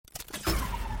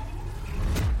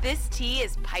This tea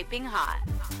is piping hot.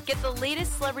 Get the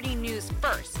latest celebrity news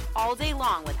first all day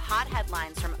long with hot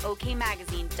headlines from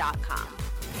okmagazine.com.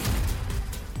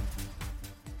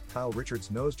 Kyle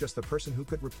Richards knows just the person who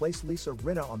could replace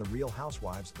Rinna on The Real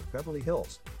Housewives of Beverly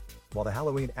Hills. While the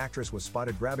Halloween actress was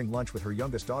spotted grabbing lunch with her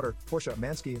youngest daughter, Portia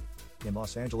Mansky, in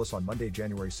Los Angeles on Monday,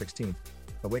 January 16th,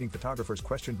 awaiting photographers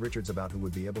questioned Richards about who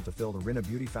would be able to fill the Rinna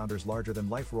Beauty founder's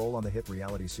larger-than-life role on the hit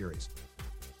reality series.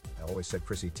 "I always said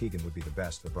Chrissy Teigen would be the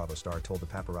best," the Bravo star told the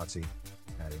paparazzi,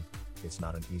 adding, "It's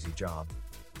not an easy job,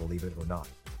 believe it or not."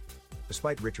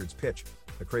 Despite Richards' pitch,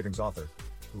 the Cravings author,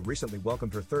 who recently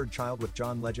welcomed her third child with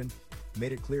John Legend,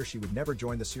 made it clear she would never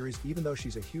join the series even though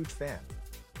she's a huge fan.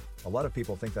 "A lot of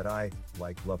people think that I,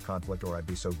 love conflict or I'd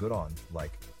be so good on,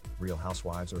 Real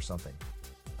Housewives or something.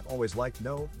 I've always liked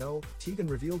no," Teigen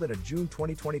revealed in a June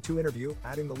 2022 interview,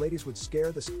 adding the ladies would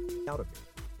scare the out of me.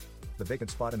 The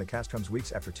vacant spot in the cast comes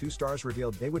weeks after two stars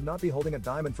revealed they would not be holding a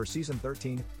diamond for season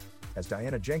 13, as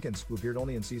Diana Jenkins, who appeared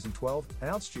only in season 12,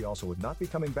 announced she also would not be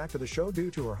coming back to the show due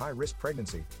to her high-risk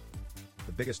pregnancy.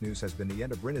 The biggest news has been the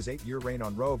end of Rinna's 8-year reign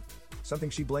on Rogue,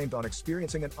 something she blamed on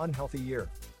experiencing an unhealthy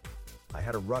year. "I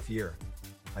had a rough year.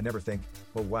 I never think,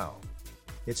 oh wow.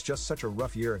 It's just such a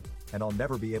rough year, and I'll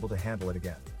never be able to handle it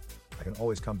again. I can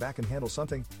always come back and handle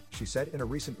something," she said in a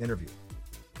recent interview.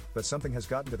 But something has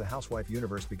gotten to the housewife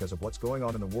universe because of what's going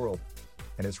on in the world,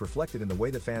 and it's reflected in the way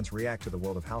the fans react to the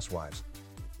world of Housewives.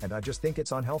 "And I just think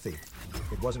it's unhealthy.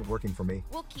 It wasn't working for me.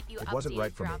 We'll keep you It wasn't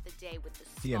right for me." the day with the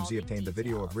TMZ obtained the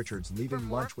video of Richards leaving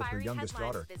lunch with her youngest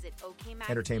daughter.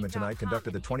 Entertainment Tonight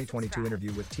conducted the 2022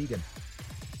 interview with Teigen.